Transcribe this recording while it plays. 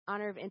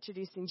honor of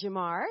introducing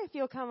Jamar. If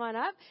you'll come on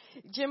up.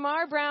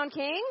 Jamar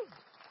Brown-King.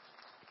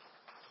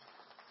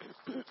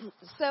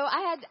 So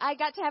I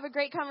got to have a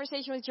great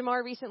conversation with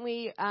Jamar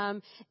recently,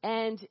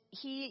 and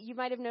you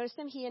might have noticed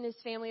him. He and his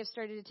family have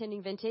started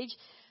attending Vintage.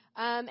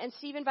 And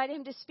Steve invited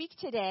him to speak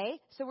today,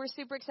 so we're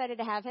super excited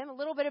to have him. A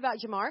little bit about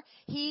Jamar.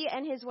 He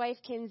and his wife,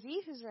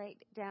 Kinsey, who's right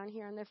down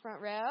here on the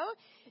front row.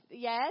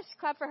 Yes,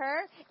 clap for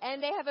her.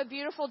 And they have a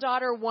beautiful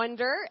daughter,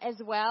 Wonder, as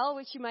well,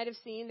 which you might have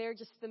seen. They're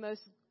just the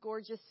most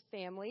gorgeous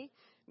family.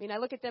 I mean, I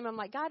look at them, I'm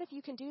like, God, if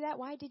you can do that,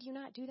 why did you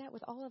not do that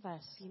with all of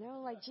us?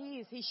 Like,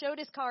 geez, he showed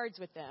his cards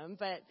with them,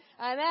 but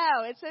I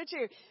know, it's so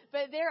true.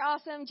 But they're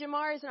awesome.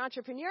 Jamar is an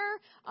entrepreneur.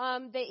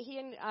 He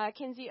and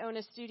Kinsey own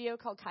a studio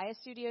called Kaya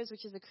Studios,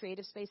 which is a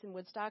creative space in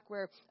Woodstock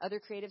where other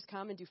creatives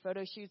come and do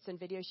photo shoots and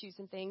video shoots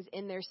and things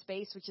in their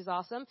space, which is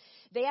awesome.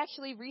 They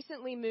actually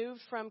recently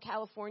moved from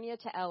California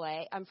to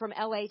LA, from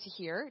LA to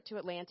here, to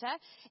Atlanta.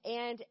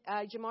 And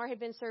Jamar had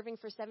been serving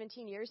for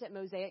 17 years at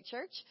Mosaic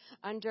Church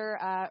under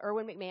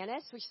Erwin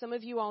McManus, which some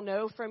of you all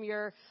know from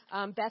your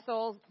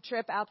Bethel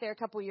trip out there a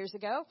couple years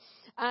ago.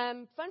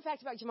 Fun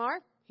fact about Jamar,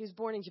 he was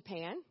born in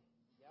Japan.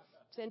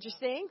 It's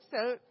interesting.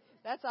 So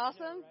that's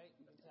awesome.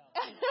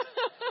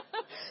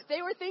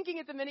 They were thinking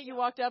it the minute you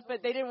walked up,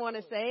 but they didn't want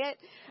to say it.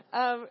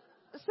 And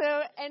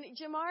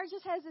Jamar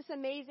just has this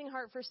amazing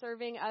heart for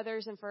serving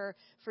others and for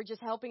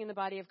just helping in the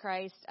body of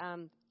Christ.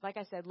 Like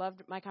I said,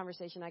 loved my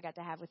conversation I got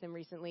to have with him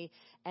recently.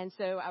 And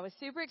so I was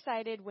super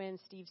excited when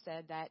Steve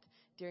said that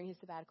during his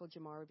sabbatical,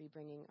 Jamar would be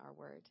bringing our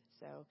word.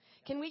 So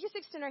can we just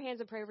extend our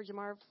hands and pray over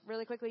Jamar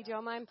really quickly? Do you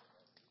all mind?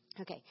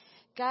 Okay.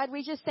 God,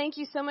 we just thank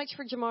you so much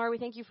for Jamar. We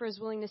thank you for his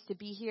willingness to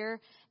be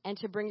here and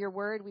to bring your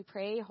word. We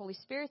pray, Holy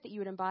Spirit, that you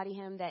would embody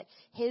him, that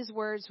his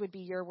words would be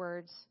your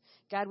words.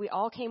 God, we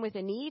all came with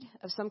a need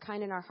of some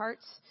kind in our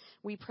hearts.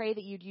 We pray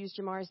that you'd use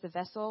Jamar as the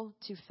vessel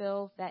to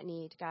fill that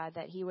need, God,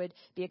 that he would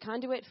be a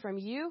conduit from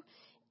you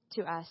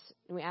to us.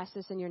 And we ask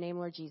this in your name,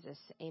 Lord Jesus.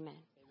 Amen.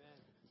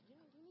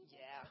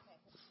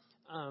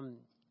 Yeah.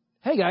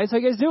 Hey, guys. How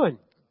you guys doing?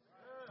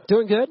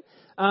 Doing good?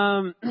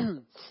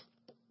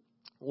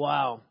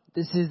 Wow.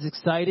 This is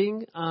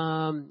exciting.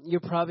 You're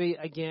probably,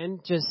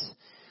 again, just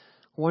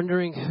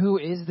wondering who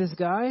is this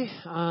guy.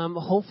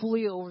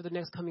 Hopefully, over the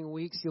next coming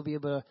weeks, I'll be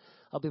able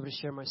to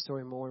share my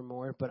story more and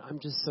more. But I'm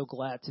just so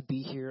glad to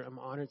be here. I'm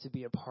honored to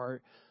be a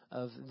part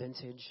of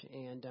Vintage,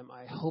 and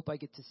I hope I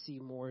get to see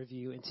more of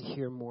you and to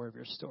hear more of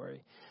your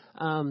story.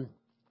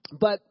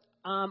 But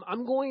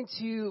I'm going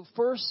to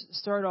first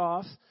start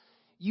off.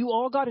 You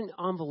all got an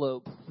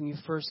envelope when you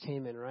first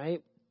came in,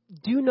 right?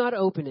 Do not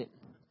open it.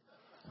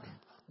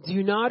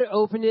 Do not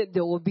open it.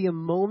 There will be a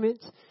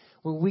moment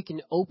where we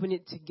can open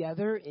it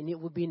together, and it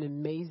will be an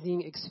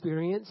amazing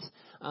experience.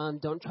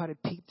 Don't try to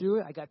peek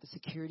through it. I got the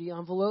security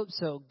envelope,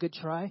 so good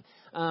try.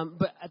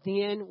 But at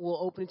the end, we'll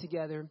open it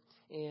together,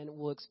 and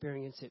we'll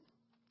experience it.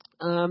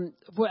 And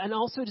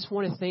also just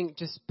want to thank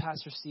just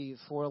Pastor Steve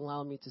for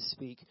allowing me to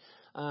speak.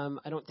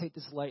 I don't take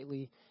this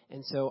lightly,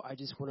 and so I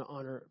just want to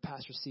honor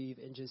Pastor Steve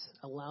and just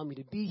allow me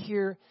to be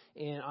here.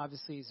 And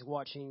obviously, he's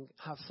watching.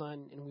 Have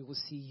fun, and we will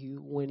see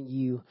you when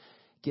you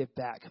get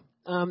back.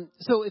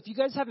 So if you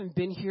guys haven't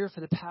been here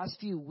for the past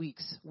few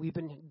weeks, we've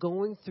been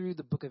going through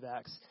the book of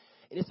Acts.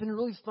 And it's been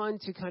really fun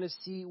to kind of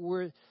see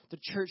where the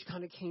church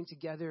kind of came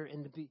together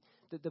and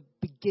the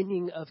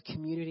beginning of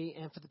community.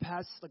 And for the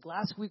past,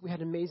 last week, we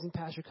had an amazing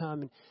pastor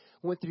come and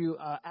went through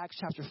Acts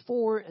chapter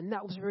 4, and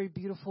that was very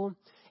beautiful.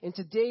 And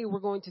today we're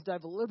going to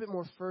dive a little bit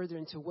more further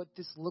into what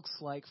this looks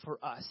like for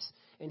us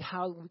and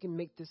how we can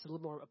make this a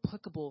little more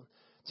applicable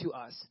to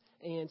us.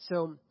 And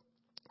so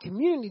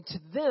community to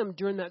them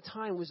during that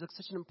time was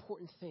such an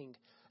important thing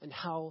and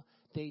how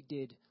they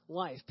did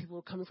life. People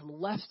were coming from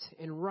left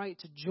and right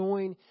to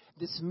join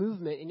this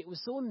movement, and it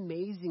was so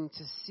amazing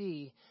to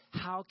see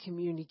how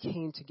community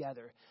came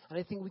together. And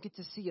I think we get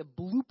to see a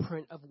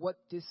blueprint of what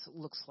this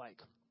looks like.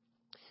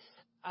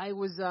 As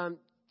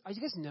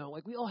you guys know,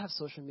 we all have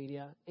social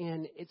media,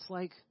 and it's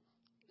like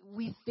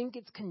we think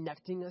it's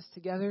connecting us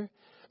together,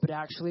 but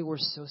actually we're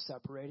so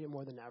separated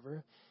more than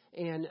ever.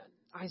 And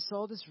I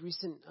saw this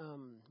recent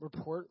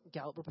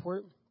Gallup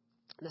report,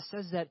 that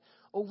says that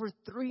over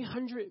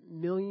 300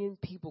 million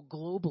people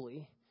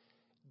globally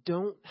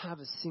don't have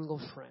a single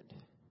friend.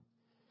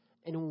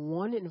 And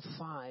 1 in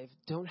 5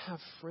 don't have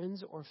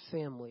friends or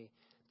family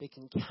they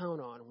can count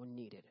on when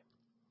needed.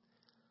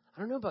 I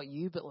don't know about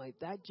you, but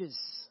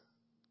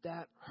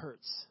that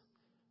hurts.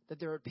 That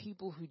there are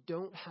people who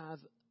don't have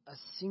a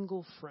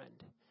single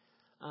friend.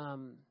 I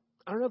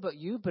don't know about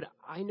you, but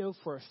I know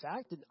for a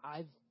fact that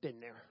I've been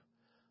there.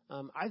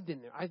 I've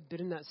been there. I've been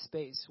in that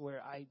space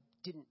where I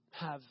didn't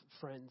have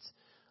friends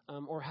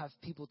or have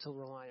people to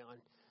rely on.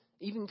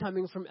 Even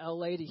coming from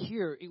LA to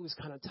here, it was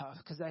kind of tough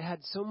because I had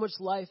so much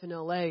life in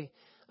LA,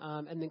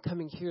 and then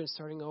coming here and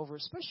starting over,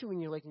 especially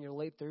when you're in your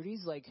late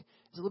 30s, it's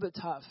a little bit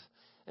tough.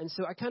 And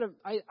so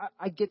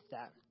I get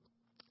that.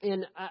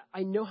 And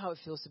I know how it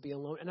feels to be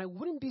alone. And I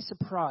wouldn't be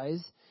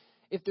surprised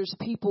if there's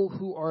people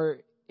who are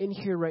in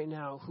here right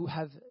now who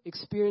have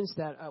experienced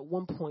that at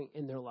one point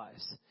in their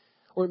lives.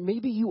 Or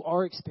maybe you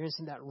are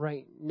experiencing that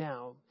right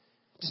now.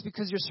 Just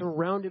because you're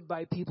surrounded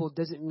by people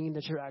doesn't mean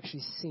that you're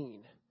actually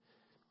seen.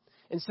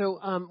 And so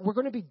we're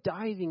going to be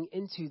diving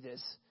into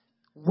this,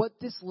 what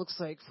this looks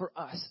like for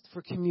us,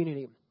 for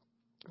community.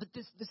 But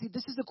this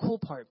is the cool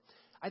part.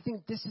 I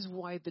think this is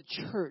why the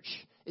church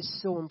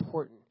is so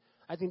important.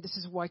 I think this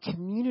is why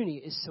community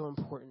is so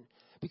important.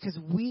 Because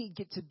we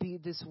get to be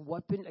this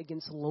weapon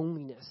against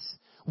loneliness.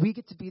 We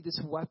get to be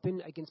this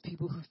weapon against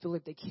people who feel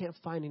like they can't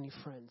find any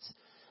friends.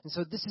 And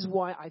so this is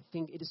why I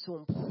think it is so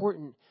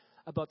important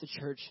about the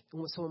church and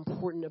what's so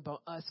important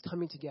about us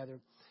coming together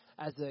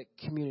as a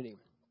community.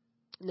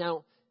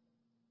 Now,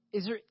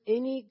 is there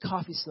any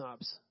coffee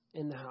snobs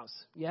in the house?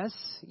 Yes,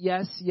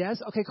 yes,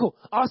 yes. Okay, cool.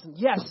 Awesome.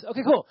 Yes.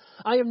 Okay, cool.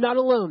 I am not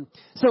alone.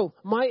 So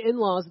my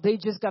in-laws, they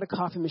just got a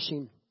coffee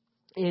machine.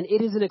 And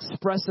it is an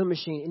espresso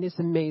machine, and it's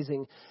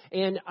amazing.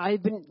 And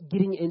I've been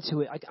getting into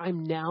it. Like,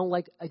 I'm now,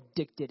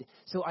 addicted.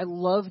 So I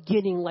love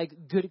getting,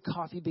 good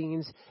coffee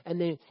beans and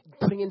then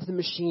putting it into the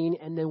machine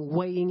and then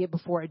weighing it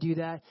before I do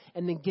that.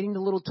 And then getting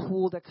the little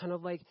tool that kind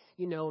of,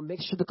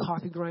 makes sure the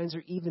coffee grinds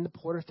are even, the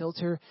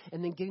portafilter.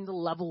 And then getting the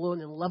level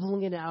and then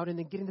leveling it out. And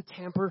then getting the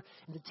tamper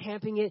and then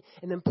tamping it.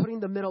 And then putting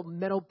the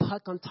metal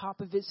puck on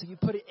top of it so you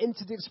put it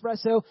into the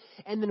espresso.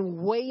 And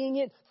then weighing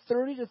it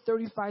 30 to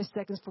 35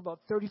 seconds for about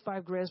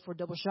 35 grams for a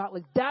double shot.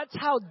 That's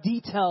how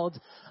detailed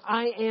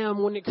I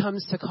am when it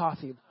comes to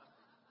coffee.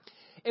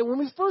 And when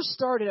we first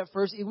started at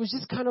first, it was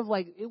just kind of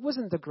it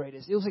wasn't the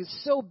greatest. It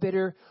was so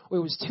bitter or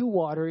it was too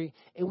watery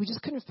and we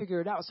just couldn't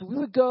figure it out. So we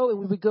would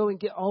go and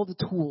get all the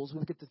tools. We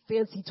would get the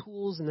fancy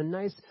tools and the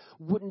nice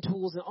wooden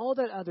tools and all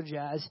that other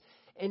jazz,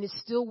 and it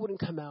still wouldn't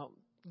come out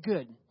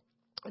good.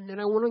 And then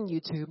I went on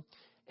YouTube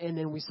and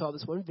then we saw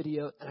this one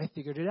video and I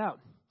figured it out.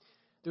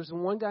 There's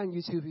one guy on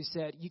YouTube who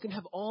said, you can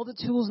have all the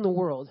tools in the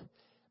world,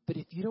 but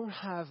if you don't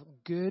have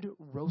good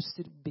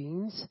roasted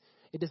beans,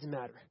 it doesn't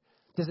matter.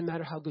 It doesn't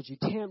matter how good you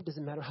tamp. It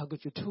doesn't matter how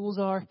good your tools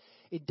are.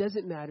 It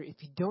doesn't matter. If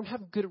you don't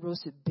have good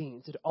roasted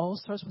beans, it all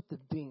starts with the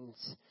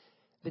beans.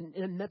 Then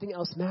nothing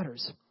else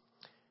matters.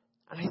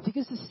 And I think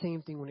it's the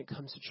same thing when it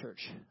comes to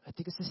church. I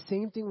think it's the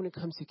same thing when it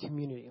comes to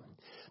community.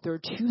 There are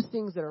two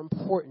things that are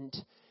important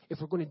if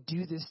we're going to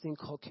do this thing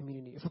called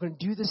community, if we're going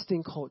to do this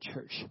thing called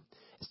church.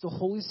 It's the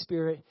Holy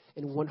Spirit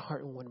and one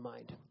heart and one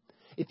mind.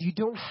 If you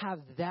don't have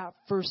that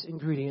first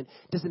ingredient,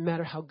 doesn't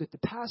matter how good the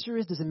pastor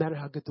is, doesn't matter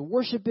how good the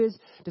worship is,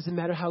 doesn't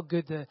matter how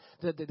good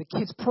the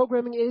kids'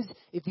 programming is.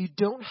 If you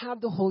don't have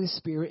the Holy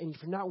Spirit and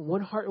if you're not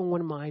one heart and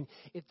one mind,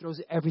 it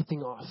throws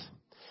everything off.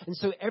 And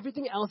so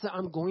everything else that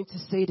I'm going to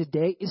say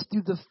today is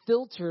through the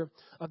filter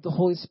of the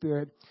Holy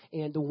Spirit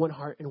and the one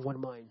heart and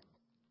one mind.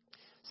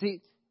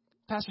 See,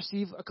 Pastor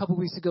Steve, a couple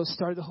weeks ago,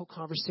 started the whole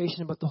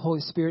conversation about the Holy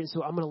Spirit.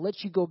 So I'm going to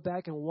let you go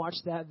back and watch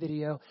that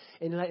video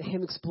and let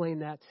him explain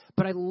that.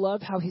 But I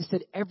love how he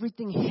said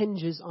everything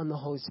hinges on the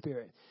Holy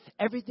Spirit.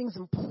 Everything's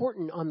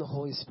important on the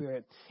Holy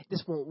Spirit.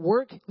 This won't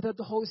work without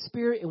the Holy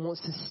Spirit. It won't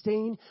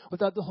sustain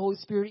without the Holy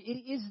Spirit.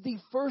 It is the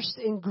first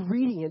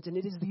ingredient, and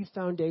it is the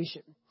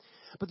foundation.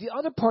 But the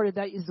other part of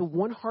that is the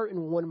one heart and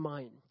one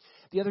mind.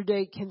 The other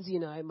day, Kenzie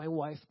and I, my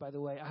wife, by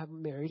the way, I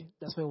haven't married.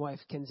 That's my wife,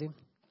 Kenzie.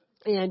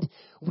 And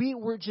we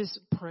were just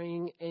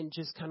praying and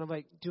just kind of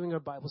doing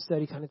our Bible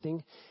study kind of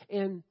thing.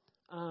 And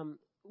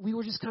we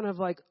were just kind of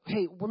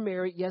hey, we're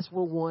married. Yes,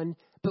 we're one.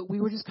 But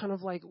we were just kind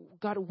of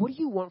God, what do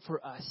you want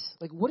for us?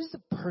 What is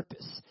the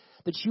purpose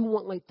that you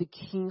want the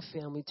King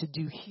family to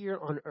do here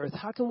on earth?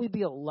 How can we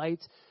be a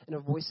light and a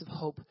voice of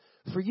hope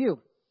for you?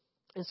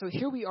 And so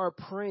here we are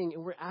praying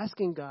and we're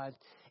asking God.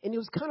 And it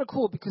was kind of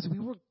cool because we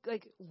were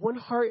one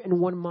heart and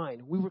one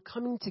mind. We were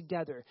coming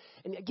together.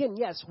 And again,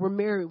 yes, we're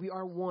married. We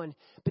are one.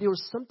 But there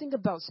was something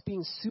about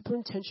being super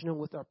intentional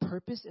with our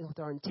purpose and with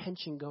our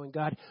intention going,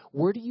 God,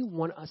 where do you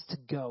want us to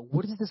go?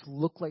 What does this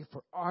look like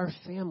for our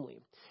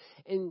family?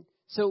 And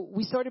so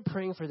we started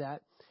praying for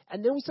that.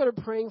 And then we started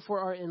praying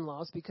for our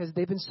in-laws because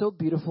they've been so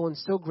beautiful and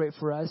so great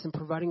for us and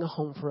providing a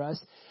home for us.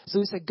 So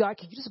we said, God,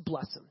 can you just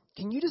bless them?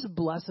 Can you just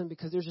bless them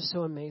because they're just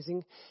so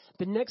amazing?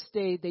 The next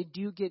day, they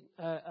do get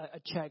a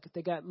check.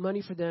 They got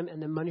money for them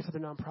and then money for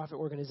their nonprofit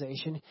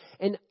organization.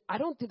 And I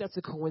don't think that's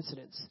a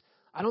coincidence.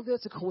 I don't think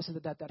that's a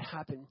coincidence that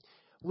happened.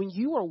 When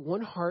you are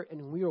one heart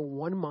and we are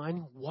one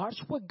mind, watch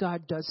what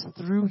God does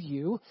through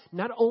you,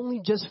 not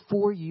only just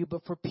for you,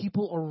 but for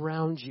people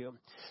around you.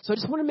 So I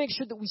just want to make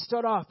sure that we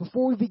start off,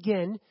 before we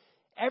begin,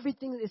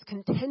 everything is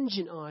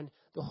contingent on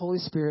the Holy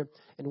Spirit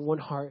and one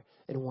heart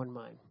and one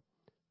mind.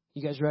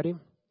 You guys ready?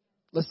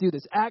 Let's do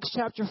this. Acts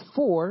chapter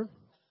 4,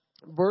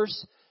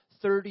 verse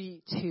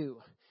 32.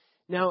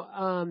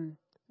 Now,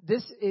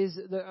 this is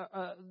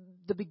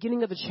the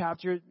beginning of the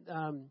chapter.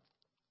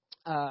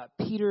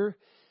 Peter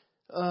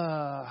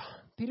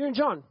and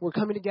John were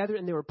coming together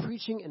and they were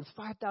preaching and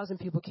 5,000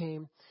 people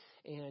came.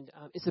 And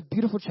it's a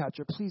beautiful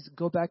chapter. Please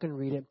go back and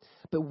read it.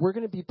 But we're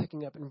going to be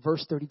picking up in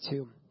verse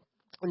 32.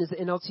 And it's the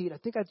NLT.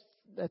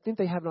 I think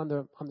they have it on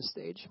the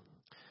stage.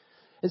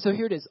 And so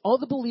here it is. All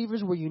the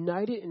believers were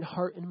united in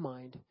heart and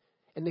mind.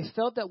 And they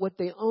felt that what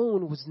they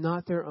owned was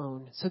not their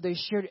own. So they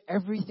shared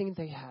everything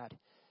they had.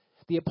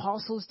 The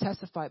apostles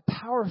testified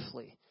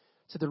powerfully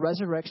to the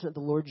resurrection of the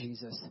Lord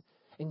Jesus,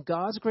 and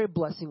God's great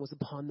blessing was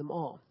upon them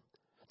all.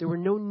 There were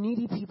no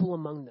needy people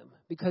among them,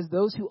 because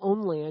those who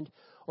owned land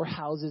or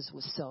houses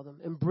would sell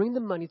them and bring the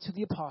money to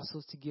the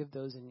apostles to give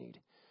those in need.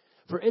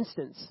 For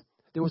instance,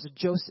 there was a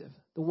Joseph,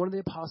 the one of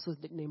the apostles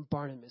named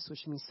Barnabas,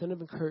 which means son of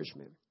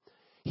encouragement.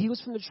 He was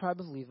from the tribe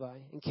of Levi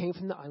and came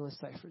from the island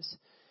Cyprus.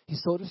 He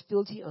sold a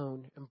field he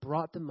owned and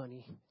brought the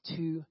money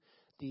to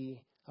the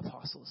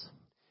apostles.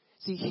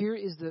 See, here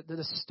is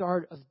the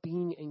start of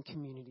being in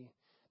community.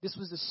 This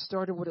was the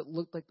start of what it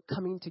looked like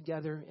coming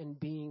together and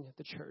being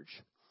the church.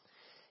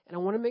 And I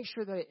want to make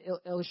sure that I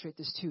illustrate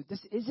this too.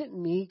 This isn't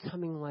me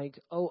coming like,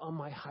 oh, on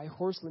my high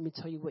horse, let me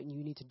tell you what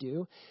you need to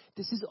do.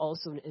 This is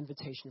also an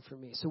invitation for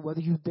me. So whether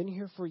you've been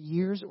here for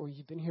years or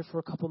you've been here for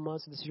a couple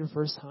months and this is your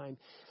first time,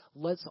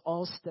 let's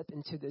all step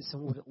into this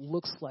and what it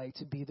looks like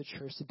to be the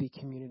church, to be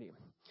community.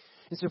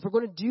 And so if we're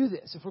going to do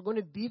this, if we're going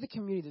to be the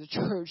community, the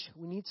church,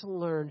 we need to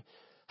learn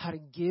how to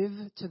give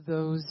to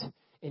those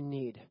in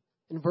need.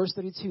 In verse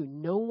 32,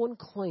 no one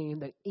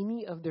claimed that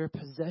any of their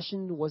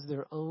possession was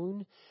their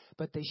own,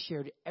 but they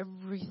shared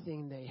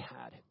everything they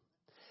had.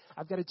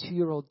 I've got a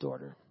 2-year-old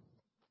daughter,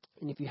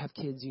 and if you have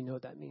kids, you know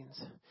what that means.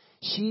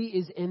 She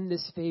is in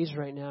this phase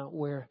right now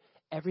where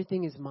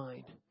everything is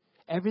mine.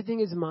 Everything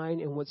is mine,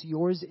 and what's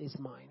yours is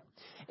mine.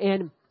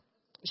 And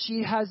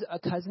she has a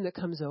cousin that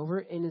comes over,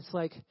 and it's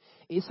like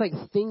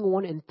thing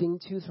 1 and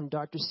thing 2 from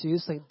Dr.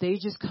 Seuss. Like, they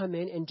just come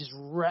in and just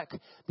wreck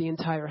the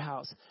entire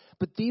house.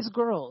 But these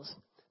girls,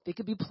 they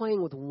could be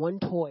playing with one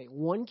toy.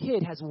 One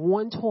kid has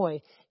one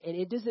toy, and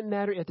it doesn't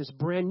matter if there's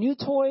brand new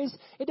toys.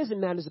 It doesn't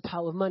matter if there's a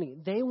pile of money.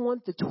 They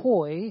want the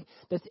toy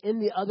that's in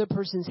the other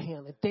person's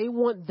hand. Like, they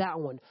want that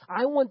one.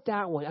 I want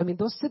that one. I mean,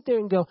 they'll sit there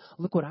and go,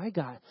 look what I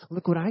got.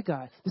 Look what I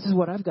got. This is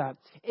what I've got.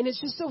 And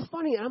it's just so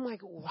funny. I'm like,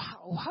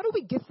 wow, how do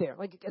we get there?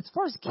 Like, as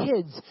far as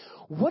kids,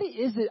 what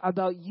is it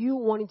about you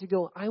wanting to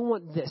go, I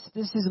want this.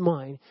 This is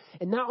mine.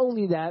 And not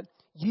only that,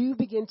 you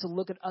begin to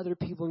look at other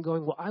people and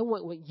going, well, I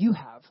want what you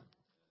have.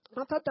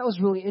 I thought that was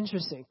really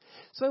interesting.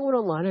 So I went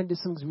online and did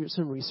some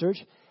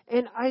research,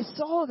 and I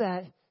saw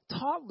that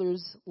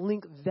toddlers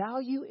link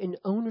value and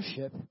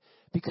ownership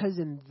because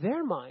in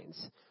their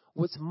minds,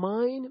 what's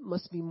mine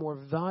must be more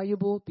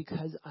valuable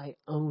because I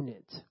own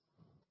it.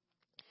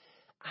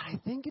 And I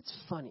think it's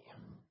funny.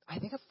 I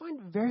find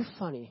it very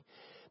funny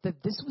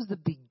that this was the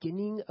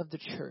beginning of the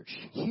church.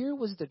 Here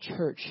was the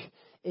church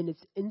in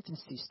its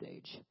infancy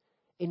stage,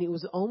 and it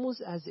was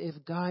almost as if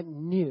God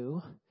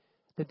knew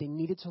that they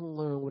needed to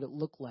learn what it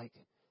looked like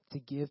to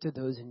give to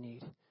those in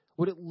need,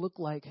 what it looked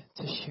like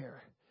to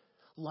share.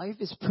 Life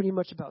is pretty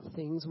much about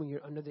things when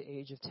you're under the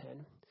age of 10.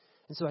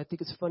 And so I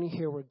think it's funny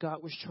here where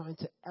God was trying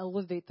to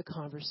elevate the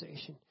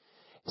conversation.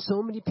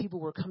 So many people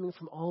were coming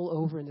from all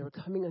over, and they were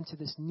coming into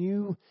this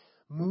new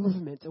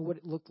movement of what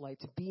it looked like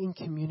to be in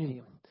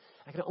community.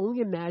 I can only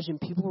imagine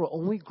people were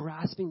only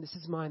grasping, this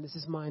is mine, this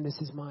is mine, this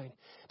is mine.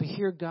 But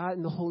here God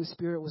and the Holy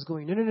Spirit was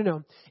going,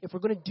 no. If we're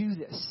going to do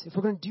this, if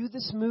we're going to do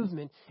this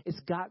movement, it's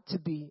got to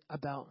be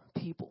about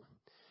people.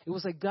 It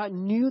was like God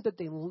knew that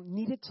they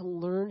needed to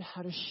learn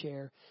how to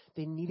share.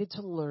 They needed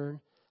to learn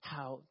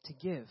how to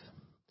give.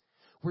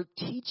 We're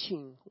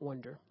teaching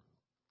Wonder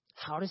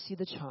how to see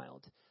the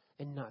child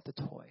and not the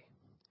toy.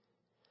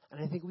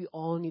 And I think we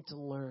all need to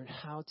learn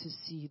how to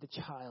see the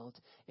child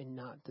and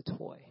not the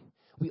toy.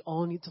 We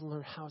all need to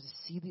learn how to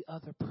see the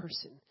other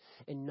person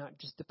and not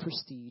just the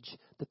prestige,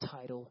 the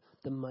title,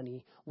 the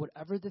money,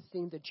 whatever the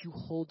thing that you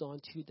hold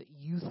on to that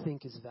you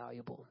think is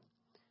valuable.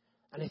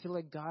 And I feel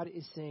like God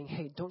is saying,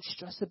 hey, don't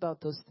stress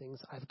about those things.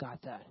 I've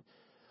got that.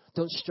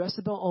 Don't stress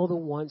about all the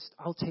wants.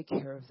 I'll take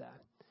care of that.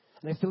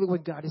 And I feel like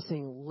what God is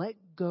saying, let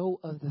go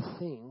of the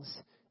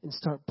things and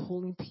start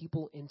pulling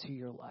people into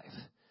your life.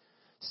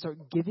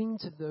 Start giving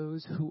to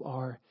those who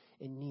are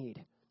in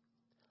need.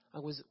 I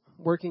was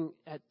working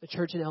at a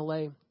church in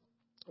LA,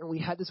 and we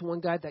had this one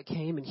guy that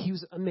came, and he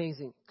was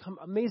amazing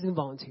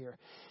volunteer.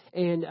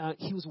 And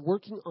he was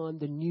working on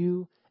the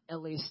new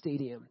LA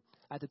stadium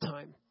at the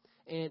time.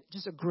 And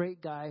just a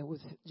great guy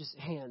with just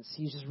hands.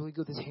 He's just really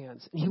good with his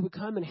hands. And he would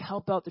come and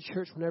help out the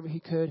church whenever he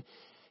could.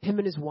 Him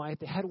and his wife,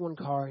 they had one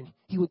car, and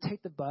he would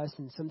take the bus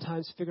and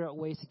sometimes figure out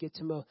ways to get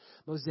to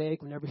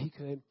Mosaic whenever he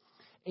could.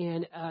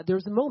 And there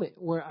was a moment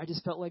where I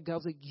just felt like God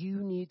was like,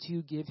 you need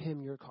to give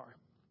him your car.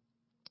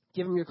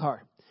 Give him your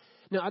car.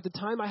 Now, at the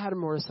time, I had a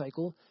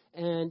motorcycle,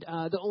 and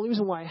the only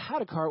reason why I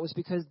had a car was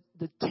because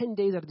the 10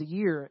 days out of the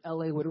year,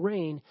 LA would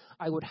rain,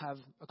 I would have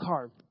a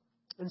car.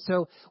 And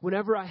so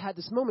whenever I had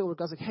this moment where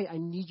God's like, hey, I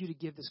need you to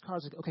give this car, I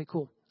was like, okay,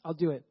 cool, I'll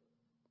do it.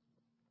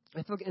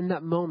 I feel like in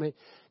that moment,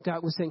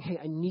 God was saying, hey,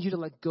 I need you to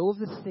let go of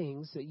the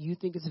things that you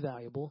think is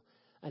valuable,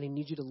 and I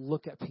need you to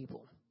look at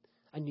people.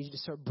 I need you to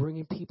start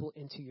bringing people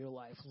into your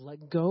life.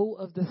 Let go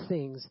of the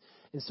things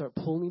and start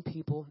pulling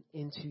people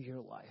into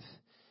your life.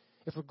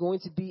 If we're going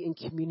to be in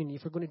community,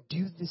 if we're going to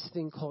do this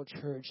thing called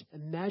church,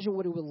 imagine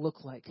what it would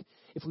look like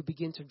if we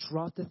begin to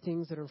drop the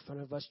things that are in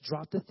front of us,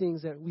 drop the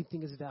things that we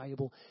think is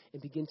valuable,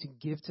 and begin to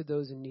give to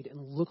those in need and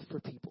look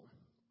for people.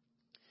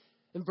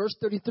 In verse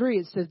 33,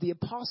 it says, the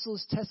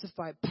apostles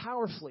testified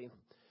powerfully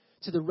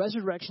to the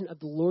resurrection of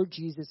the Lord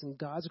Jesus, and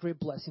God's great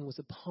blessing was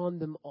upon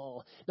them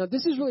all. Now,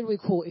 this is really, really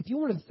cool. If you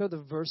want to throw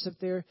the verse up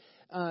there,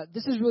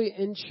 this is really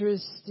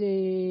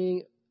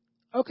interesting.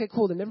 Okay,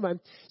 cool, then never mind.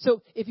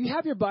 So if you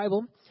have your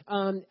Bible,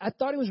 I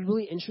thought it was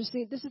really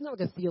interesting. This is not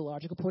like a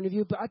theological point of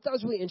view, but I thought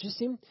it was really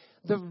interesting.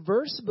 The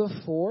verse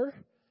before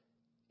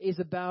is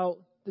about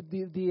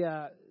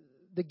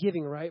the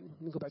giving, right?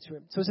 Let me go back to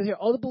it. So it says here,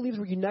 all the believers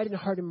were united in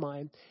heart and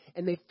mind,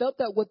 and they felt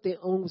that what they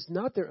owned was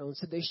not their own,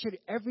 so they shared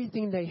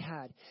everything they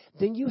had.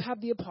 Then you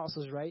have the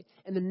apostles, right?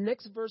 And the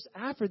next verse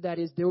after that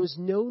is, there was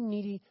no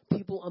needy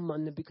people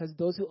among them, because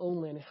those who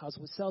own land and house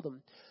would sell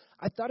them.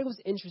 I thought it was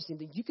interesting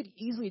that you could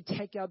easily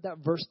take out that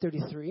verse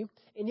 33,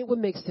 and it would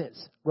make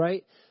sense,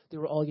 right? They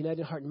were all united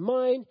in heart and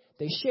mind,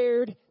 they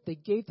shared, they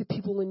gave to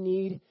people in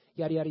need,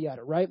 yada, yada,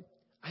 yada, right?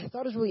 I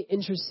thought it was really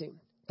interesting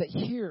that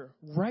here,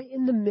 right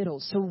in the middle,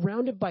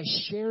 surrounded by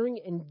sharing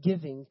and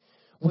giving,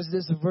 was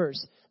this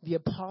verse. The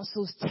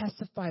apostles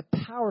testified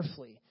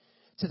powerfully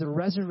to the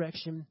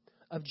resurrection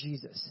of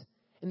Jesus.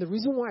 And the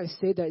reason why I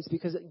say that is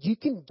because you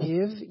can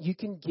give,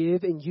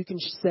 and you can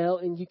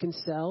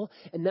sell,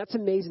 and that's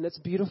amazing, that's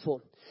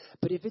beautiful.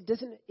 But if it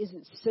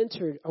isn't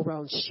centered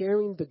around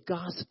sharing the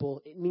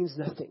gospel, it means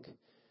nothing.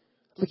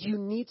 Like, you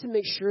need to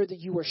make sure that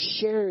you are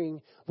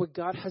sharing what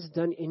God has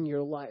done in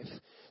your life.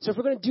 So if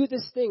we're going to do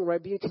this thing,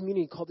 right, be a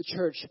community called the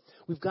church,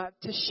 we've got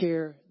to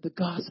share the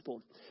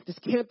gospel. This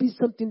can't be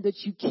something that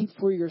you keep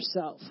for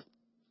yourself.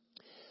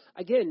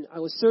 Again, I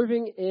was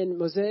serving in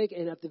Mosaic,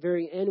 and at the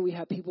very end, we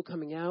had people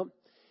coming out,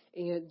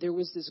 and there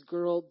was this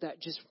girl that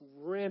just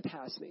ran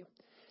past me.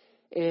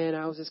 And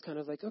I was just kind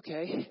of like,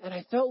 okay. And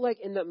I felt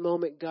like in that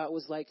moment, God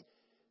was like,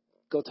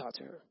 go talk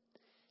to her.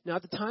 Now,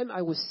 at the time,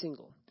 I was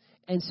single.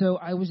 And so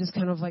I was just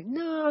kind of like,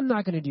 no, I'm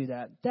not going to do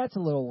that. That's a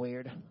little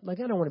weird. Like,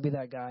 I don't want to be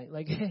that guy.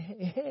 Like,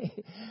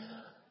 hey.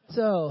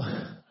 So,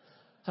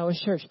 how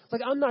was church?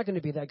 Like, I'm not going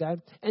to be that guy.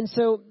 And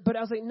so, but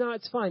I was like, no,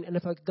 it's fine. And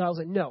if God was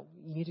like, no,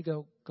 you need to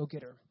go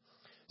get her.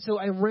 So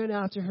I ran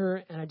after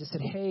her, and I just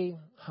said, hey,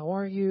 how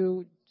are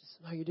you? Just,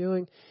 how you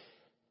doing?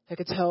 I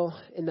could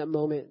tell in that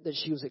moment that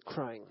she was like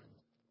crying.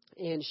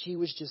 And she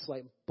was just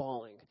like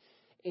bawling.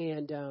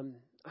 And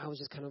I was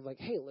just kind of like,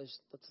 hey, let's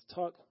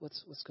talk.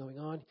 What's going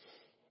on?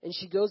 And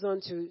she goes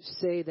on to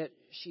say that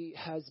she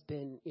has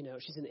been,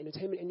 she's in the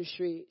entertainment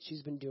industry.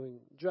 She's been doing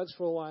drugs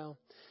for a while.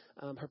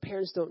 Her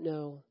parents don't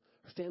know.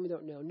 Her family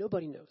don't know.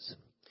 Nobody knows.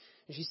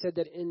 And she said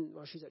that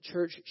while she's at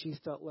church, she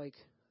felt like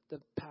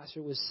the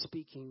pastor was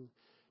speaking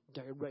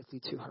directly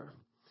to her.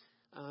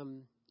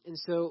 And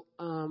so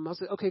I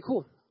was like, okay,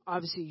 cool.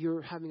 Obviously,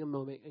 you're having a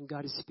moment, and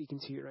God is speaking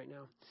to you right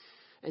now.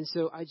 And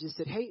so I just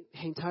said, hey,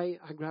 hang tight.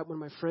 I grabbed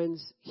one of my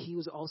friends. He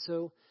was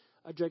also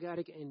a drug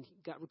addict, and he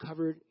got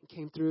recovered and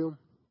came through.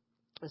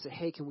 I said,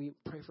 hey, can we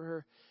pray for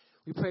her?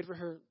 We prayed for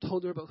her,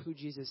 told her about who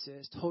Jesus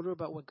is, told her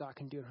about what God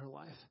can do in her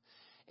life.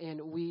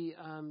 And we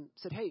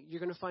said, hey, you're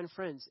going to find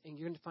friends, and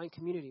you're going to find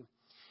community.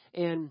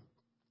 And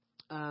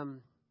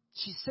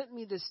she sent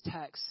me this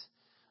text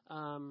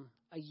a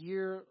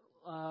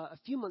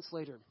few months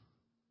later.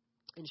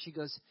 And she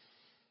goes,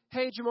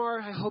 hey,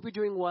 Jamar, I hope you're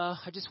doing well.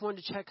 I just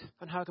wanted to check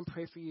on how I can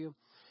pray for you.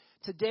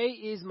 Today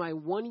is my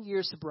 1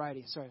 year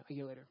sobriety. Sorry, a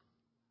year later.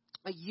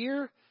 A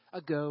year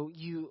ago,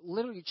 you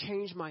literally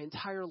changed my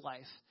entire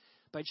life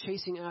by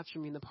chasing after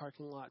me in the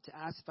parking lot to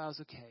ask if I was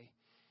okay.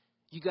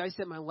 You guys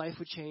said my life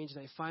would change, and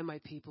I find my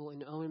people,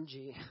 and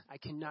OMG, I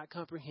cannot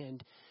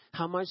comprehend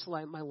how much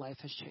my life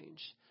has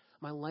changed.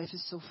 My life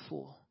is so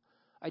full.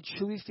 I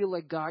truly feel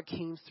like God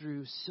came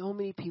through so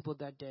many people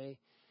that day,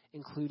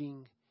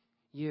 including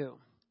you.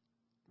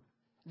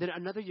 Then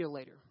another year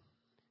later,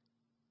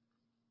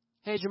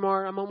 hey,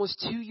 Jamar, I'm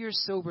almost 2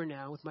 years sober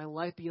now with my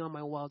life beyond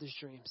my wildest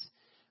dreams,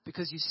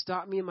 because you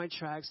stopped me in my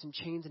tracks and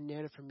changed the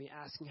narrative for me,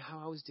 asking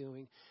how I was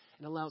doing,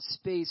 and allowed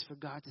space for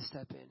God to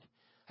step in.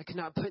 I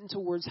cannot put into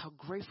words how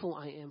grateful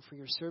I am for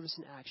your service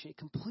and action. It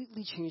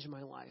completely changed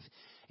my life.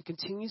 It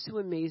continues to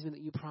amaze me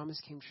that your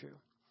promise came true.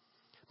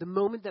 The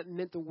moment that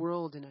meant the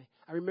world, and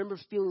I remember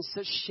feeling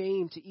such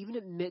shame to even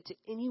admit to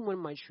anyone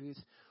my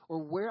truth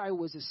or where I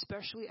was,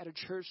 especially at a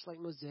church like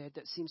Mosaic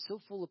that seemed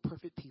so full of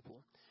perfect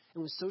people,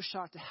 and was so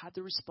shocked to have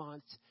the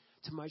response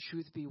to my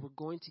truth be, we're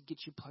going to get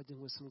you plugged in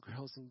with some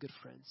girls and good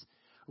friends,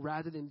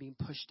 rather than being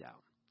pushed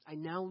out. I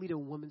now lead a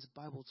women's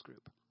Bible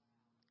group.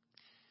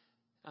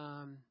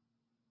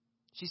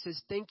 She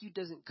says, thank you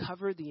doesn't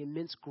cover the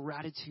immense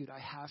gratitude I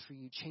have for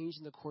you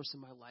changing the course of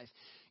my life.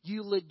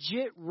 You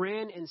legit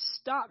ran and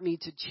stopped me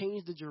to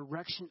change the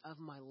direction of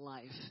my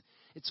life.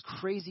 It's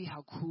crazy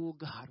how cool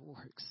God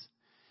works.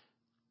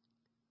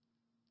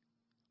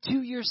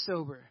 2 years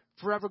sober,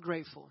 forever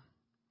grateful.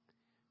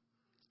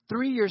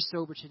 3 years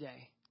sober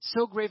today.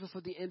 So grateful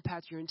for the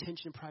impact your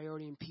intention and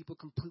priority and people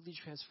completely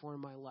transformed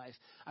my life.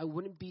 I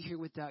wouldn't be here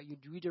without you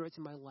redirecting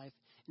my life,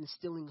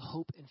 instilling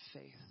hope and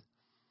faith.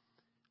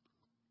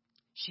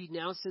 She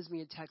now sends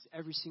me a text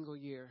every single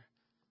year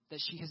that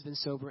she has been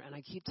sober, and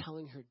I keep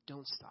telling her,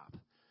 don't stop.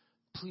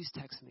 Please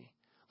text me.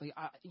 Like,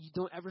 you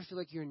don't ever feel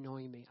like you're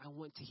annoying me. I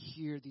want to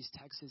hear these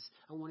texts.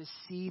 I want to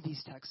see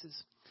these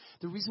texts.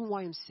 The reason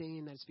why I'm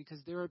saying that is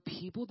because there are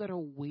people that are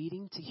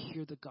waiting to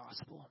hear the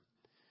gospel.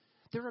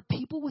 There are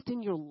people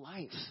within your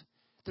life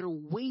that are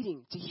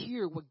waiting to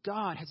hear what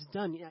God has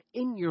done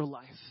in your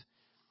life.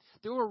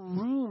 There are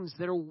rooms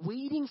that are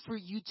waiting for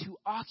you to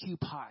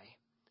occupy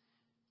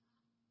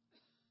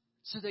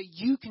so that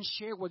you can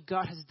share what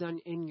God has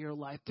done in your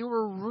life. There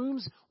are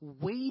rooms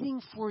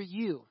waiting for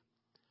you.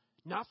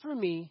 Not for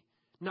me,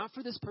 not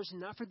for this person,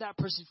 not for that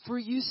person, for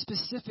you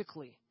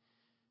specifically.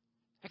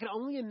 I can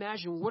only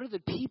imagine what are the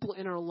people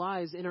in our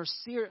lives, in our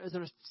sphere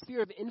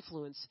of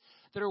influence,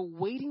 that are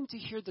waiting to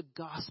hear the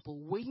gospel,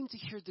 waiting to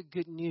hear the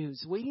good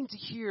news, waiting to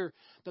hear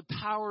the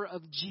power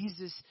of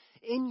Jesus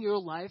in your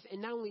life,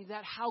 and not only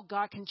that, how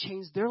God can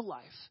change their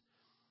life.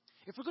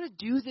 If we're going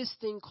to do this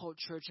thing called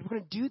church, if we're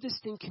going to do this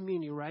thing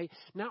community, right,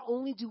 not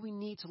only do we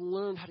need to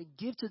learn how to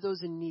give to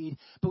those in need,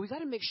 but we got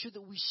to make sure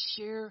that we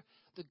share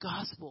the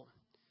gospel.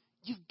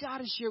 You've got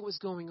to share what's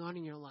going on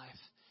in your life.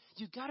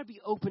 You've got to be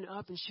open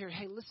up and share,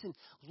 hey, listen,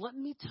 let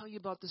me tell you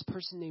about this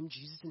person named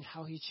Jesus and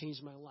how he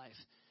changed my life.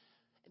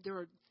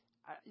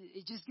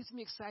 It just gets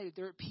me excited.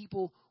 There are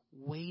people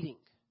waiting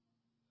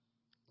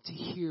to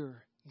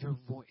hear your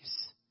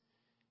voice.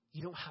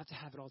 You don't have to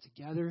have it all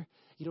together.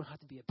 You don't have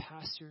to be a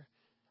pastor.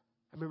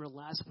 I remember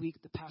last week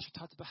the pastor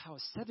talked about how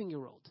a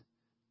 7-year-old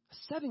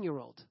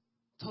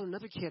told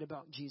another kid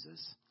about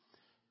Jesus.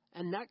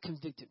 And that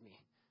convicted me.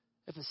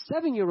 If a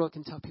 7-year-old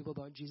can tell people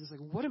about Jesus, like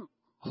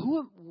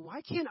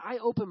why can't I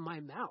open my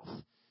mouth?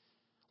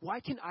 Why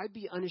can't I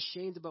be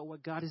unashamed about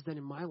what God has done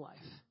in my life?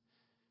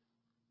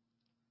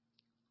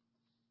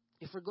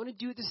 If we're going to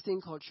do this thing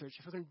called church,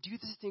 if we're going to do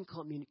this thing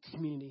called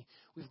community,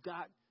 we've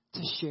got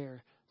to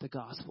share the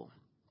gospel.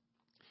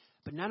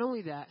 But not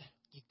only that,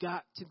 you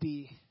got to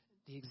be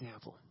the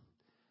example.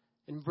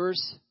 In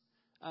verse,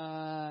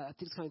 I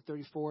think it's kind of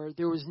 34,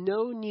 there was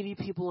no needy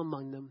people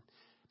among them,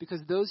 because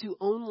those who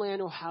own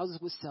land or houses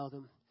would sell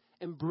them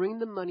and bring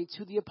the money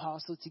to the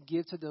apostles to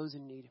give to those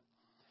in need.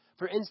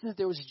 For instance,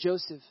 there was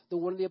Joseph, the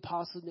one of the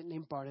apostles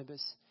named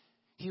Barnabas.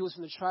 He was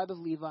from the tribe of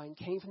Levi and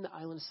came from the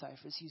island of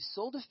Cyprus. He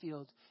sold a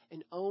field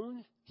and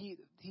he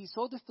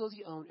sold the field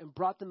he owned and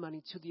brought the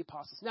money to the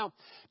apostles. Now,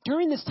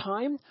 during this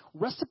time,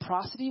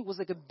 reciprocity was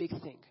like a big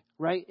thing,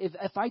 right?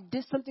 If I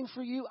did something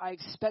for you, I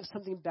expect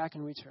something back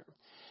in return.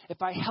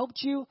 If I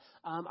helped you,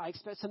 I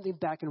expect something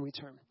back in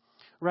return,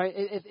 right?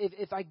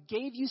 If I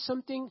gave you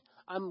something,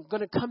 I'm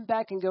going to come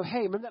back and go,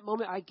 hey, remember that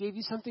moment I gave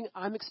you something?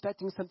 I'm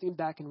expecting something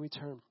back in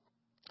return.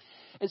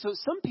 And so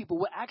some people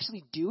will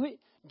actually do it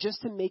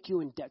just to make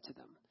you in debt to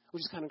them,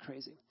 which is kind of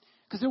crazy.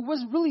 Because there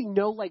was really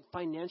no like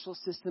financial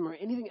system or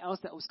anything else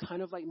that was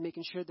kind of like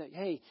making sure that,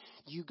 hey,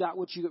 you got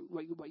what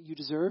you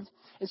deserve.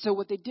 And so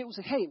what they did was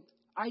like, hey,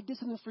 I did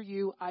something for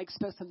you. I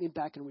expect something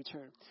back in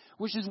return,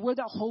 which is where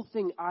that whole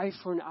thing, eye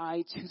for an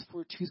eye, tooth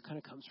for a tooth kind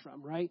of comes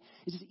from, right?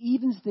 It just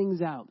evens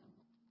things out.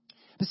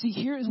 But see,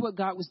 here is what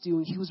God was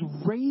doing. He was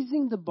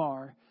raising the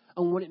bar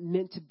on what it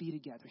meant to be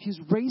together. He was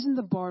raising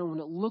the bar on what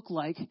it looked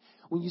like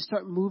when you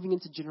start moving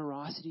into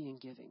generosity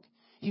and giving.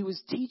 He was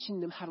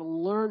teaching them how to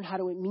learn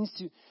how it means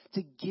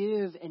to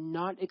give and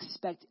not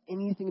expect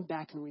anything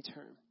back in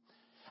return.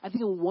 I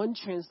think in one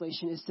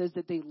translation it says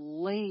that they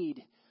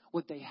laid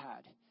what they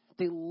had.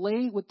 They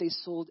laid what they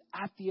sold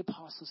at the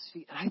apostles'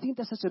 feet. And I think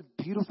that's such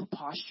a beautiful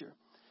posture.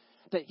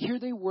 That here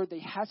they were, they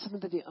had something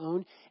that they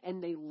owned,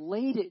 and they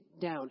laid it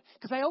down.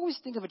 Because I always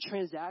think of a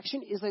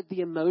transaction is like the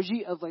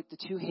emoji of like the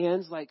two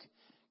hands, like,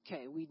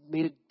 okay, we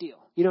made a deal.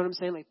 You know what I'm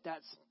saying? Like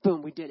that's,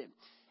 boom, we did it.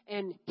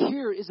 And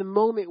here is a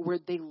moment where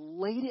they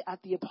laid it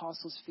at the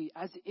apostles' feet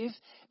as if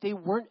they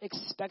weren't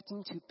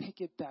expecting to pick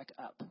it back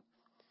up.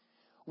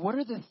 What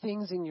are the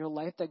things in your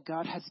life that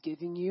God has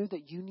given you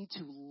that you need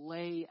to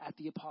lay at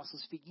the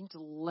apostles' feet? You need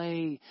to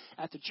lay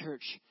at the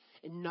church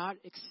and not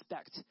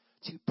expect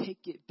to pick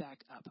it back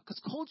up. Because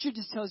culture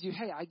just tells you,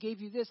 hey, I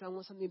gave you this, I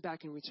want something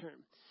back in return.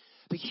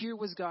 But here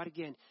was God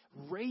again,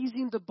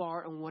 raising the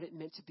bar on what it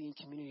meant to be in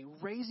community,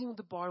 raising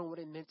the bar on what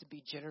it meant to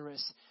be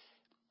generous,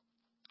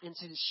 and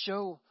to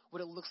show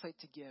what it looks like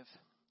to give,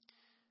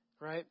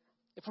 right?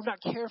 If we're not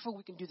careful,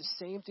 we can do the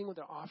same thing with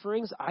our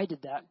offerings. I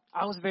did that.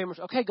 I was very much,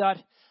 okay,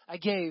 God, I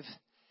gave.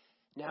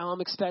 Now I'm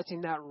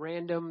expecting that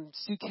random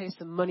suitcase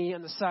of money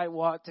on the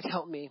sidewalk to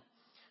help me.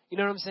 You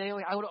know what I'm saying?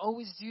 Like I would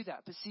always do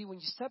that. But see, when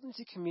you step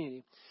into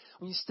community,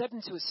 when you step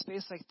into a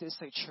space like this,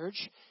 like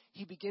church,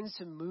 he begins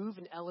to move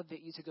and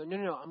elevate you to go,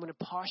 no, I'm going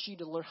to posture you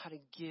to learn how to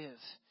give.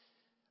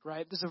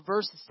 Right? There's a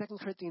verse in 2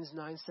 Corinthians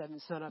 9:7.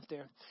 It's not up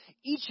there.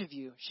 Each of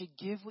you should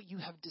give what you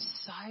have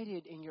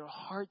decided in your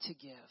heart to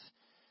give,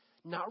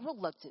 not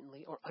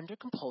reluctantly or under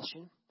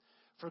compulsion,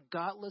 for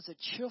God loves a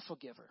cheerful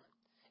giver,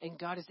 and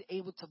God is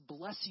able to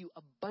bless you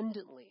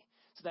abundantly,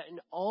 so that in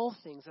all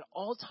things, at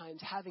all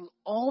times, having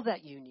all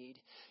that you need,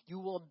 you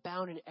will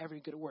abound in every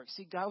good work.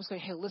 See, God was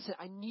going, hey, listen,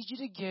 I need you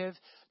to give.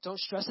 Don't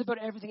stress about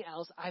everything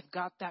else. I've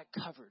got that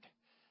covered.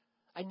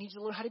 I need you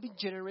to learn how to be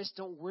generous.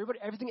 Don't worry about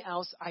everything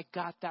else. I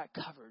got that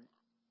covered.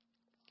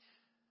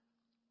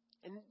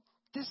 And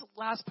this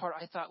last part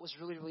I thought was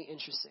really, really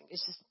interesting.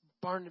 It's just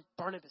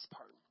Barnabas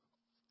part.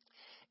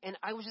 And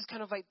I was just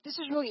kind of like, this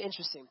is really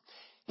interesting.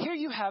 Here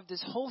you have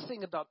this whole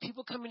thing about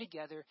people coming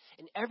together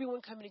and everyone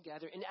coming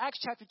together. In Acts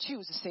chapter 2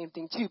 is the same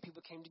thing too.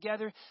 People came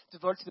together,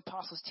 devoted to the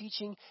apostles'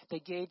 teaching. They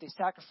gave, they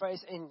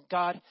sacrificed, and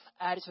God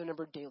added to the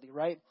number daily,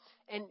 right?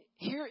 And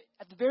here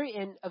at the very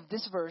end of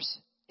this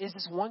verse is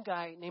this one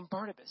guy named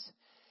Barnabas.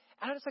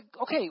 And I was like,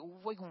 okay,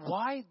 like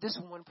why this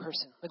one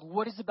person? Like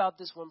what is about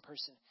this one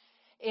person?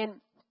 And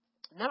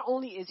not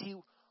only is he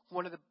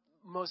one of the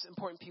most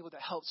important people that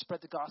helped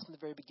spread the gospel in the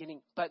very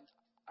beginning, but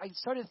I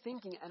started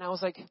thinking, and I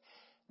was like,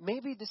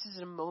 maybe this is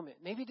a moment.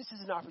 Maybe this is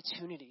an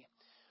opportunity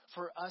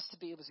for us to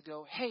be able to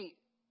go, hey,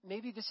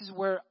 maybe this is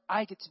where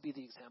I get to be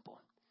the example.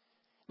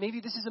 Maybe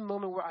this is a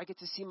moment where I get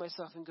to see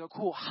myself and go,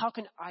 cool, how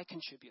can I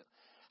contribute?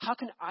 How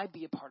can I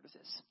be a part of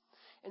this?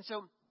 And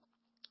so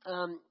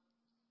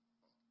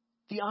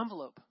the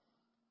envelope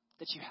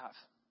that you have,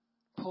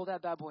 pull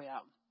that bad boy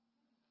out.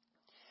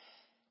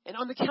 And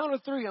on the count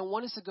of 3, I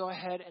want us to go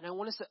ahead and I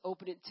want us to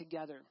open it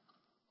together.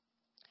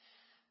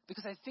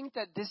 Because I think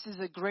that this is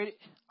a great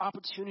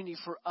opportunity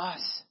for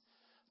us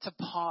to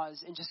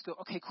pause and just go,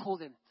 okay, cool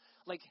then.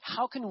 Like,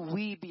 how can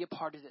we be a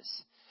part of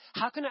this?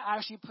 How can I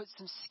actually put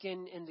some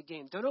skin in the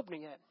game? Don't open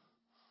it yet.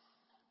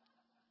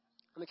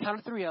 On the count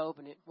of 3, I'll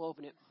open it. We'll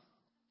open it.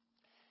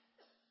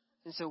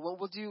 And so what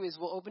we'll do is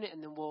we'll open it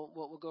and then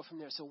we'll go from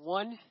there. So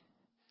 1,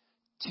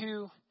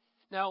 2.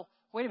 Now,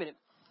 wait a minute.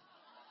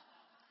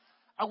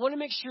 I want to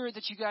make sure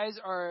that you guys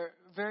are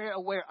very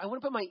aware. I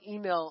want to put my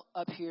email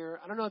up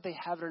here. I don't know if they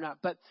have it or not,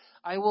 but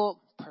I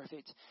will.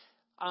 Perfect.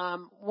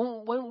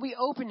 When we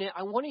open it,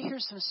 I want to hear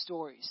some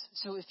stories.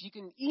 So if you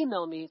can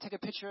email me, take a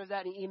picture of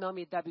that and email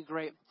me, that'd be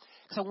great.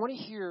 Because I want to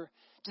hear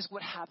just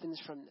what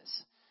happens from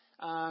this.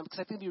 Because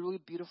I think it'd be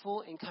really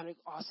beautiful and kind of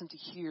awesome to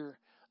hear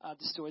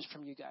the stories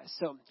from you guys.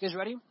 So, you guys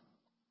ready?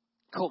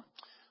 Cool.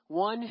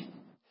 1,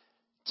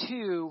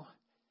 2.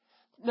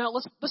 Now,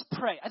 let's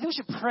pray. I think we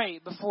should pray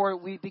before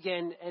we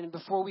begin and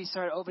before we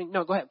start opening.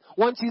 No, go ahead.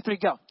 1, 2, 3,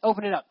 go.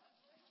 Open it up.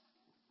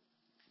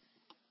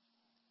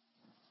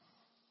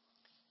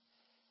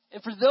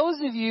 And for those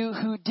of you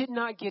who did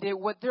not get it,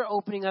 what they're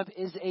opening up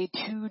is a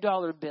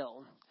 $2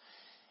 bill.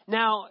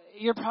 Now,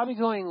 you're probably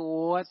going,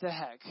 what the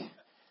heck?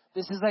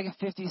 This is like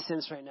 50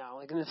 cents right now,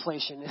 like an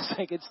inflation. It's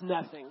like it's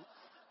nothing.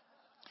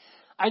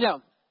 I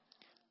know.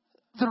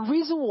 The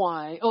reason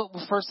why, well,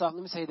 first off,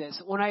 let me say this.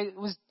 When I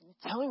was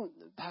telling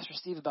Pastor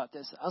Steve about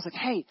this, I was like,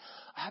 hey,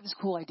 I have this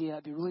cool idea.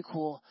 It'd be really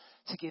cool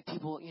to give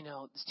people,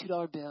 this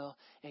 $2 bill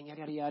and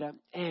yada, yada, yada.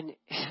 And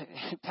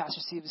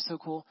Pastor Steve is so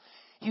cool.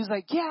 He was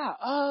like, yeah,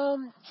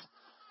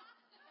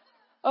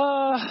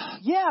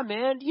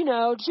 man,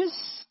 just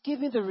give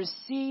me the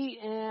receipt.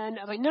 And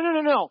I'm like,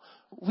 no.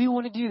 We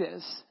want to do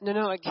this. No,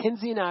 like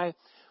Kenzie and I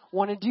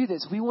want to do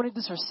this. We want to do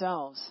this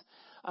ourselves.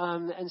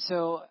 And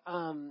so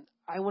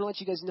I want to let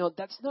you guys know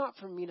that's not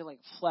for me to like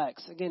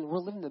flex. Again, we're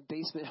living in the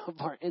basement of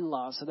our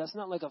in-laws, so that's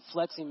not like a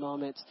flexing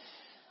moment.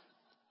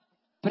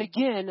 But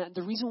again,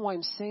 the reason why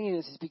I'm saying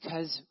this is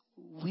because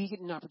we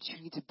get an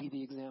opportunity to be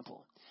the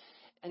example.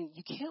 And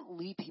you can't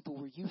lead people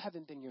where you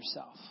haven't been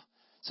yourself.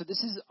 So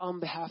this is on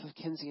behalf of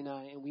Kenzie and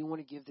I, and we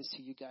want to give this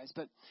to you guys.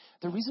 But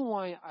the reason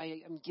why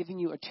I am giving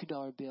you a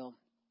 $2 bill,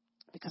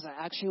 because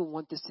I actually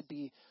want this to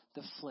be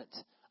the flint.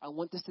 I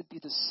want this to be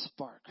the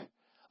spark.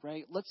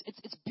 Right?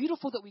 It's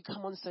beautiful that we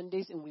come on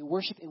Sundays and we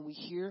worship and we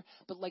hear,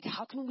 but like,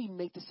 how can we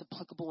make this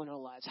applicable in our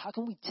lives? How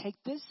can we take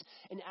this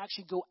and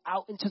actually go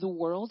out into the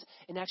world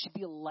and actually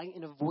be a light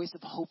and a voice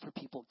of hope for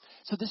people?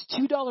 So this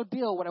 $2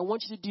 bill, what I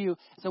want you to do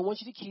is I want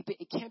you to keep it.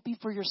 It can't be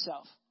for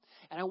yourself.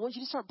 And I want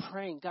you to start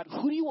praying, God,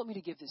 who do you want me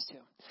to give this to?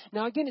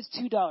 Now, again, it's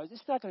 $2.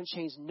 It's not going to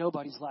change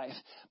nobody's life,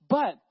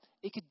 but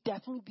it could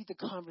definitely be the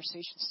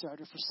conversation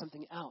starter for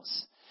something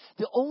else.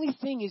 The only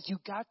thing is you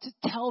got to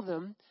tell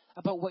them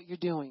about what you're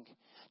doing.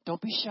 Don't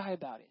be shy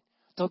about it.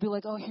 Don't be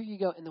like, oh, here you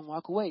go, and then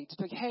walk away. Just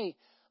be like, hey,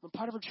 I'm a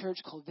part of a church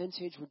called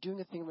Vintage. We're doing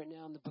a thing right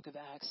now in the book of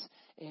Acts,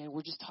 and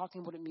we're just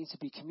talking what it means to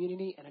be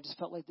community, and I just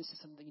felt like this is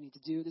something that you need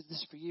to do. This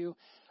is for you.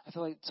 I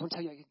feel like someone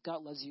tell you, like,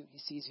 God loves you. He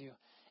sees you.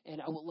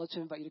 And I would love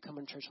to invite you to come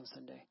to church on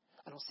Sunday,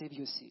 and I'll save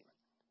you a seat.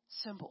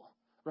 Simple,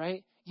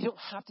 right? You don't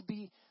have to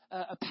be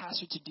a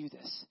pastor to do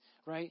this,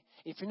 right?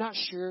 If you're not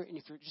sure, and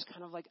if you're just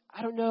kind of like,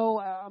 I don't know,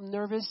 I'm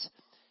nervous,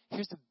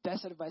 here's the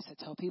best advice I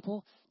tell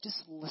people.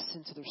 Just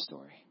listen to their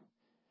story.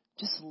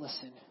 Just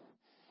listen.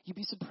 You'd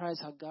be surprised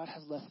how God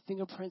has left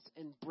fingerprints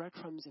and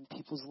breadcrumbs in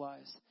people's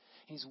lives.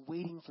 And He's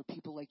waiting for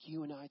people like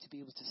you and I to be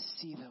able to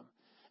see them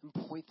and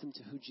point them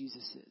to who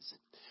Jesus is.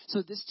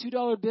 So this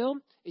 $2 bill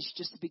is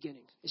just the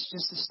beginning. It's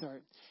just the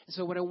start. And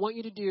so what I want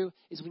you to do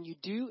is when you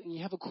do and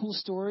you have a cool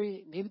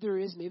story, maybe there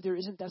is, maybe there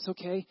isn't, that's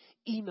okay,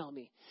 email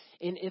me.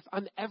 And if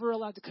I'm ever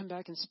allowed to come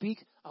back and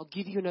speak, I'll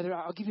give you an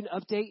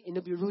update, and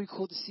it'll be really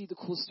cool to see the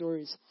cool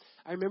stories.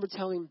 I remember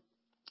telling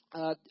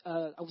I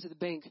was at the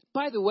bank.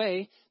 By the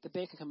way, the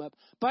bank can come up.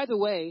 By the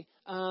way,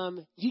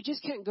 you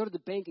just can't go to the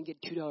bank and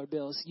get $2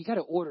 bills. You got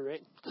to order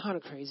it. Kind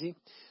of crazy.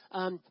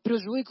 But it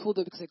was really cool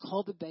though because I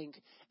called the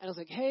bank and I was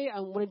like, hey,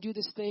 I want to do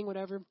this thing,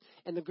 whatever.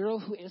 And the girl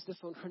who answered the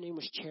phone, her name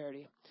was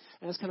Charity.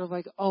 And I was kind of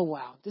like, oh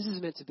wow, this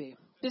is meant to be.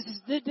 This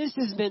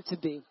is meant to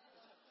be.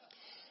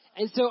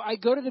 And so I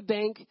go to the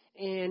bank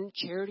and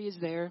Charity is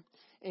there.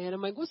 And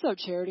I'm like, what's up,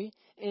 Charity?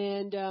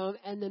 And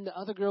then the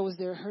other girl was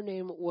there. Her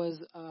name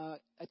was,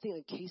 I think,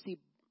 like Casey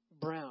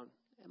Brown.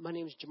 My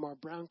name is Jamar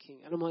Brown-King.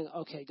 And I'm like,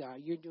 okay,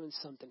 God, you're doing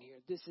something here.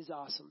 This is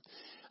awesome.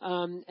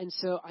 And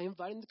so I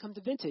invited them to come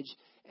to Vintage.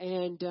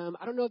 And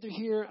I don't know if they're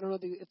here. I don't know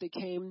if they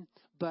came.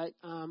 But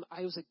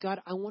I was like,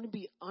 God, I want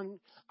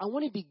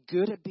to be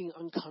good at being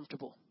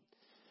uncomfortable.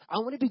 I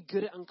want to be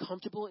good at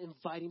uncomfortable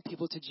inviting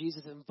people to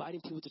Jesus,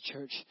 inviting people to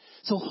church.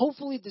 So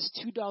hopefully this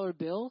 $2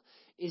 bill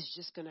is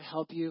just going to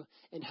help you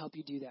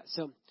do that.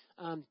 So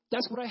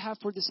that's what I have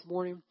for this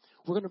morning.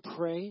 We're going to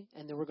pray,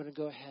 and then we're going to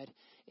go ahead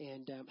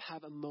and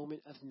have a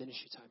moment of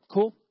ministry time.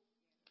 Cool?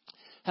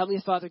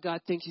 Heavenly Father,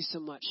 God, thank you so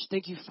much.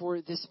 Thank you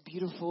for this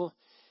beautiful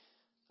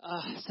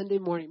Sunday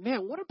morning.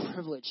 Man, what a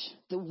privilege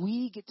that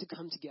we get to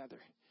come together.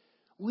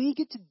 We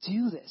get to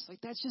do this. Like,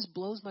 that just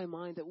blows my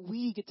mind that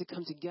we get to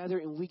come together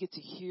and we get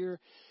to hear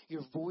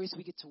your voice.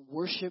 We get to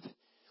worship.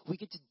 We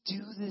get to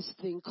do this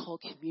thing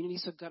called community.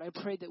 So, God, I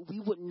pray that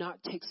we would not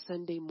take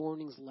Sunday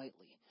mornings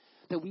lightly,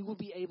 that we would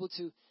be able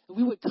to,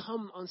 we would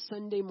come on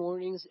Sunday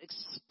mornings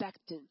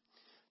expectant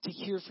to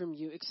hear from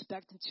you,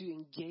 expectant to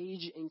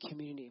engage in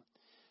community.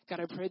 God,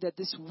 I pray that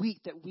this week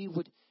that we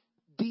would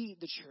be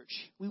the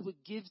church. We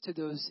would give to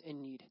those in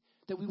need.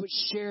 That we would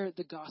share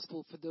the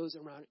gospel for those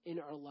around in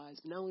our lives.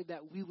 Not only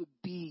that, we would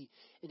be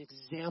an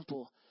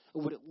example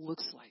of what it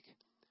looks like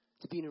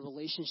to be in a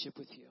relationship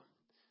with you.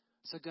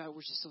 So, God,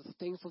 we're just so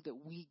thankful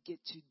that we get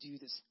to do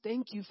this.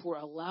 Thank you for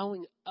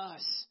allowing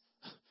us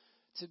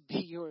to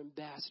be your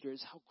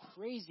ambassadors. How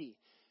crazy.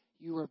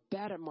 You are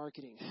bad at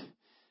marketing,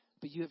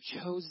 but you have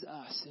chosen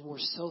us, and we're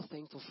so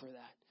thankful for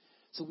that.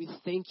 So we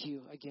thank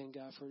you again,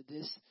 God, for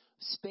this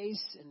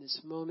space and this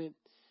moment,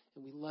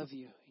 and we love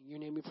you. In your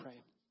name we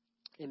pray.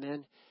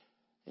 Amen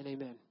and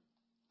amen.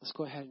 Let's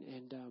go ahead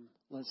and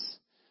let's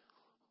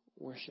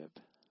worship.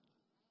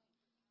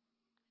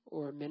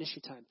 Or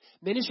ministry time.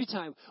 Ministry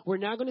time. We're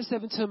now going to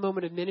step into a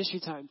moment of ministry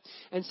time.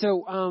 And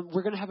so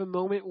we're going to have a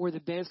moment where the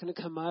band's going to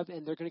come up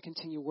and they're going to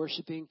continue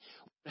worshiping.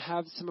 We're going to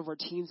have some of our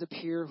teens up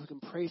here who can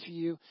pray for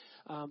you.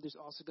 There's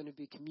also going to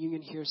be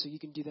communion here, so you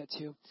can do that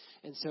too.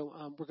 And so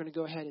we're going to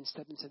go ahead and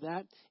step into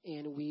that,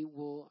 and we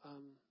will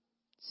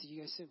see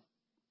you guys soon.